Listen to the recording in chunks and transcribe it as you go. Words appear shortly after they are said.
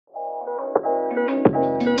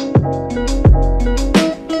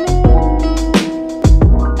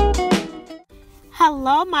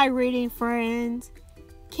Hello, my reading friends.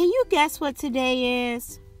 Can you guess what today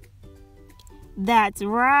is? That's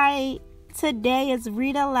right. Today is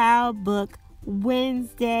Read Aloud Book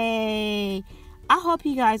Wednesday. I hope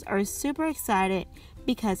you guys are super excited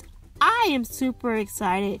because I am super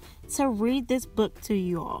excited to read this book to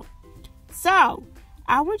you all. So,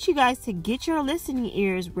 I want you guys to get your listening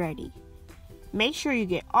ears ready. Make sure you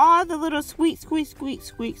get all the little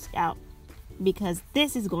squeaks out because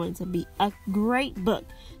this is going to be a great book.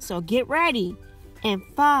 So get ready. In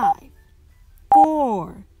 5,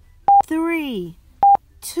 4, 3,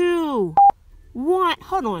 2, 1.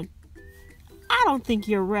 Hold on. I don't think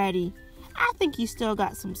you're ready. I think you still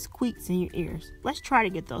got some squeaks in your ears. Let's try to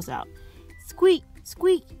get those out. Squeak,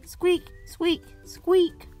 squeak, squeak, squeak,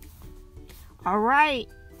 squeak. All right.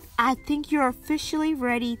 I think you're officially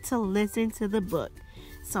ready to listen to the book.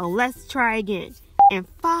 So let's try again. In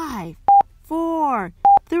 5, 4,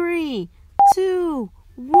 3, 2,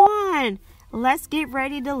 1. Let's get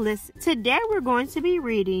ready to listen. Today we're going to be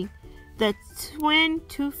reading The Twin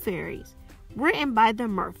Tooth Fairies, written by the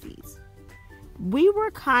Murphys. We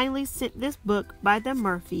were kindly sent this book by the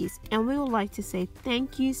Murphys, and we would like to say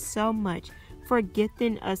thank you so much for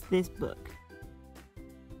gifting us this book.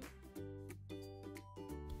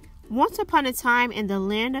 Once upon a time in the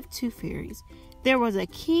land of Tooth Fairies, there was a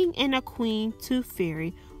king and a queen Tooth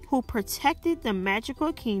Fairy who protected the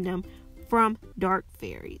magical kingdom from dark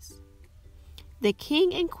fairies. The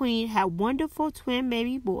king and queen had wonderful twin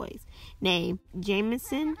baby boys named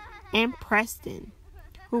Jameson and Preston,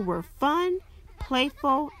 who were fun,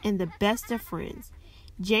 playful, and the best of friends.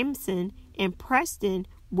 Jameson and Preston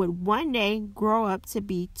would one day grow up to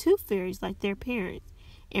be tooth fairies like their parents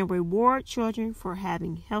and reward children for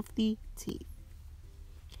having healthy teeth.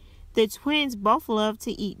 The twins both loved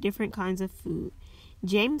to eat different kinds of food.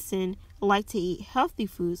 Jameson liked to eat healthy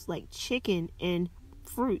foods like chicken and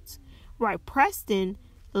fruits, while Preston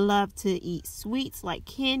loved to eat sweets like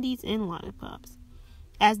candies and lollipops.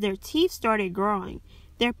 As their teeth started growing,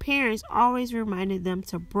 their parents always reminded them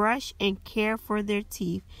to brush and care for their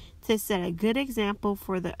teeth to set a good example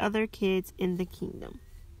for the other kids in the kingdom.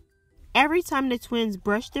 Every time the twins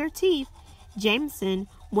brushed their teeth, Jameson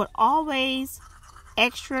would always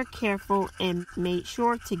extra careful and made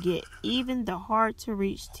sure to get even the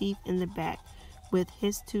hard-to-reach teeth in the back with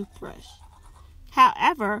his toothbrush.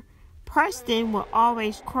 However, Preston would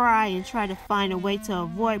always cry and try to find a way to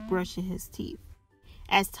avoid brushing his teeth.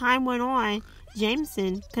 As time went on,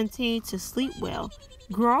 Jameson continued to sleep well,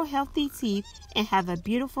 grow healthy teeth, and have a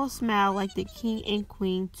beautiful smile like the king and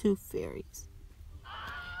queen tooth fairies.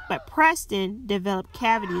 But Preston developed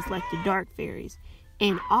cavities like the dark fairies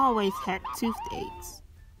and always had toothaches.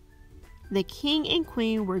 The king and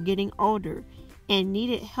queen were getting older and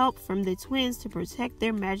needed help from the twins to protect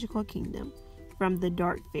their magical kingdom from the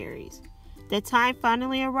dark fairies. The time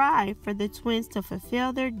finally arrived for the twins to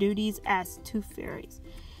fulfill their duties as tooth fairies.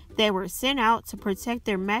 They were sent out to protect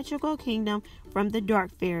their magical kingdom from the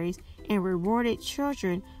dark fairies and rewarded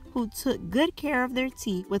children who took good care of their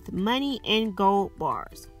teeth with money and gold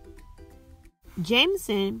bars.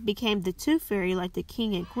 Jameson became the tooth fairy like the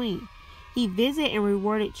king and queen. He visited and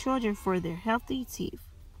rewarded children for their healthy teeth.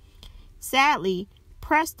 Sadly,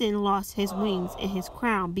 Preston lost his wings and his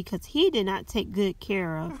crown because he did not take good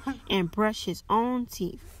care of and brush his own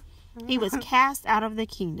teeth. He was cast out of the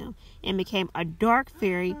kingdom and became a dark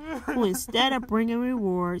fairy who, instead of bringing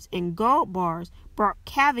rewards and gold bars, brought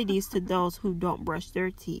cavities to those who don't brush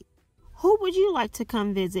their teeth. Who would you like to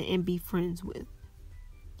come visit and be friends with?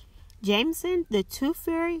 Jameson, the tooth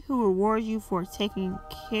fairy who rewards you for taking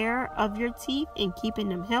care of your teeth and keeping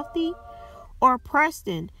them healthy? Or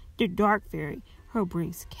Preston, the dark fairy who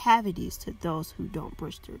brings cavities to those who don't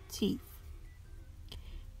brush their teeth?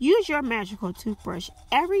 Use your magical toothbrush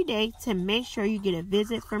every day to make sure you get a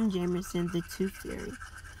visit from Jameson, the tooth fairy.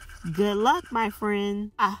 Good luck, my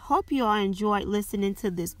friend. I hope you all enjoyed listening to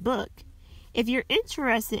this book. If you're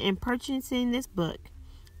interested in purchasing this book,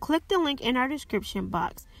 click the link in our description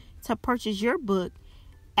box to purchase your book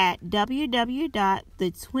at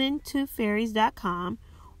www.thetwintoothfairies.com,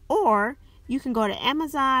 or you can go to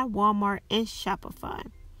Amazon, Walmart, and Shopify.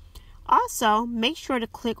 Also, make sure to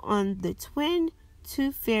click on the Twin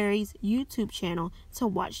Tooth Fairies YouTube channel to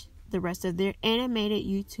watch the rest of their animated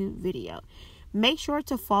YouTube video. Make sure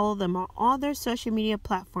to follow them on all their social media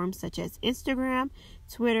platforms such as Instagram,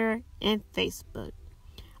 Twitter, and Facebook.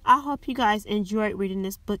 I hope you guys enjoyed reading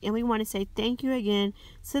this book, and we want to say thank you again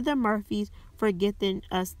to the Murphys for gifting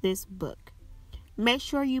us this book. Make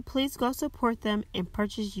sure you please go support them and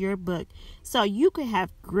purchase your book so you can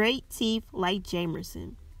have great teeth like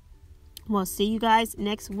Jamerson. We'll see you guys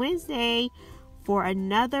next Wednesday for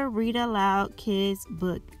another Read Aloud Kids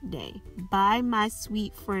Book Day. Bye, my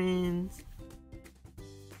sweet friends.